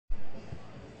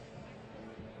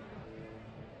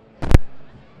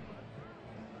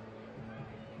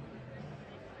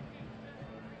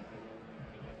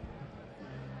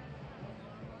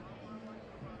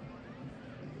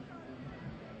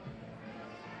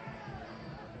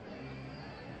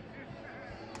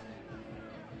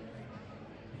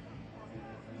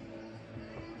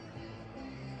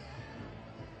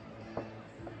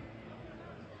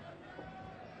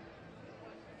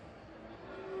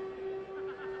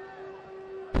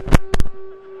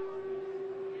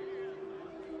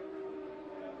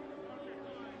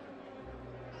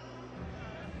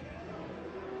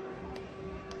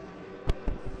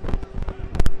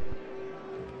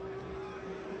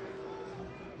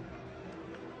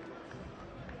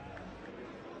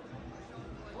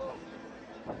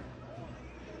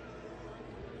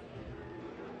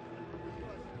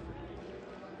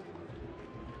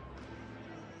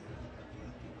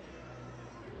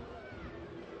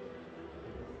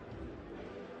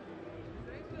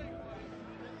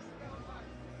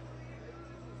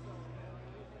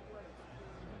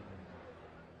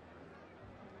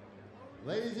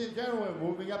Ladies and gentlemen,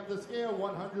 moving up the scale,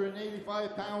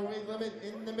 185-pound weight limit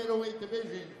in the middleweight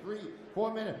division, 3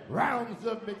 4-minute rounds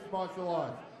of mixed martial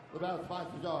arts. The bout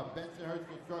sponsors are Bensonhurst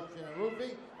Construction and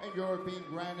Roofing and European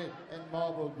Granite and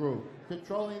Marble Group.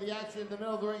 Controlling the action in the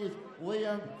middle of the ring is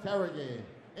Liam Kerrigan.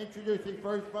 Introducing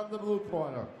first from the blue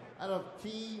corner, out of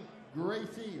Team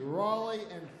Gracie, Raleigh,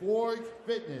 and Forge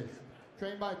Fitness.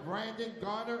 Trained by Brandon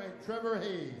Garner and Trevor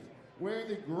Hayes. Wearing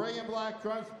the gray and black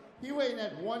trunks, he weighed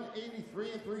at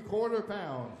 183 3/4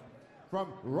 pounds.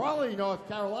 From Raleigh, North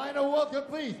Carolina, welcome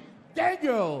please,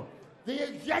 Daniel, the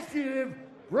Executive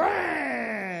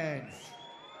Branch.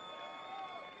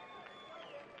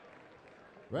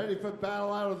 Ready for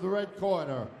battle out of the red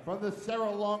corner, from the Serra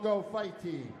Longo fight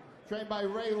team. Trained by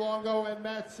Ray Longo and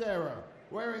Matt Serra.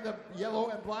 Wearing the yellow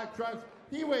and black trunks,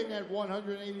 he weighed at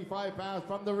 185 pounds.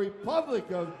 From the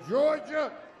Republic of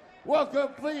Georgia,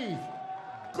 welcome please,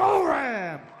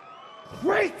 Guram,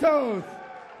 KRATOS,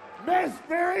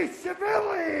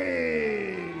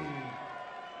 Mestvirishvili.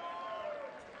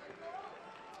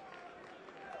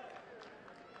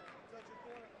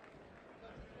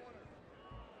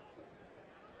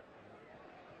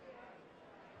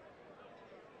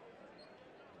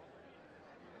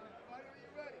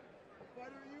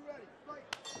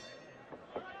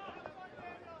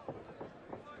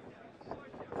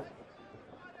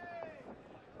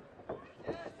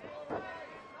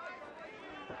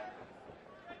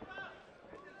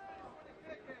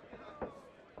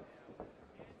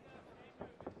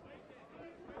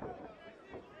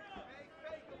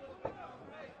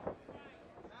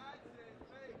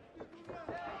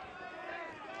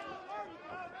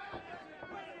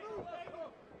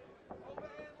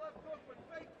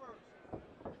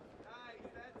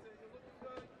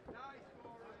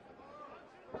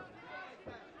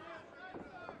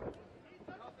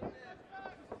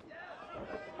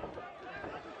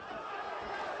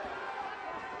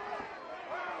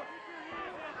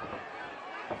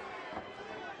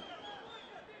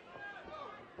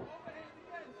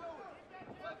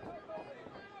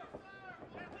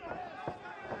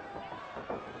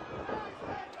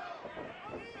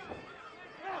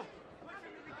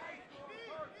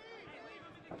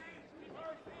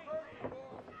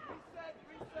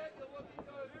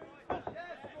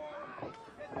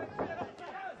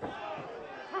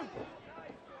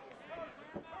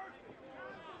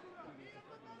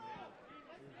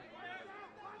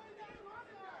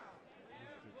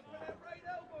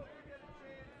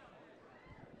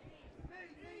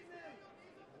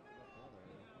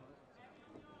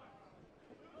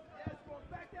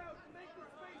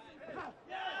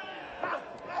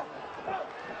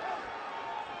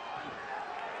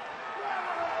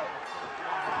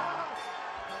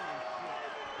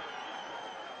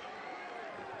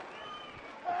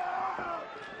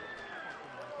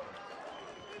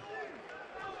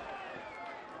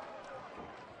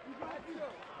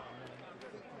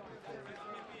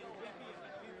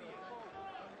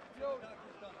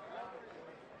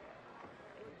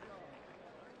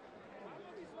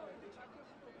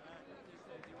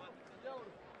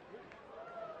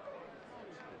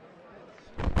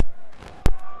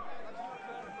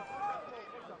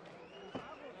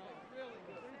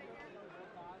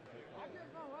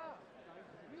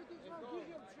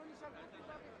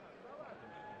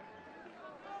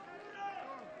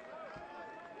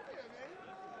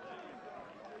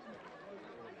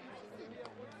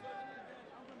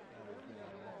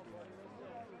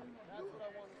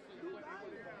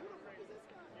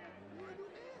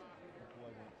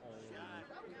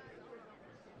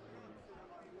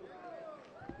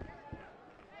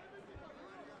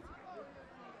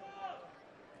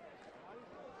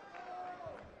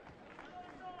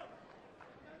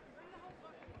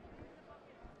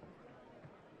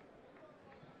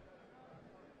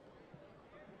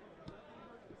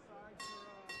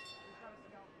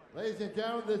 Ladies and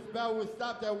gentlemen, this bout was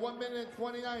stopped at 1 minute and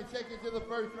 29 seconds in the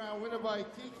first round. Winner by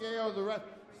TKO. The ref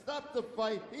stopped the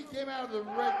fight. He came out of the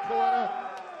red corner.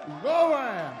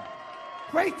 Guram,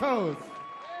 KRATOS,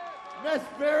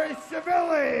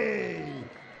 Mestvirishvili.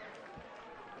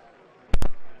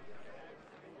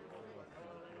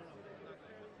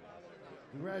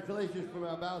 Congratulations from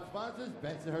our bout sponsors,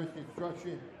 Bensonhurst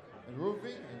Construction and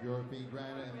Roofing and European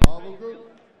Granite and Marble Group.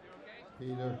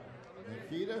 Peter and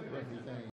Keita representing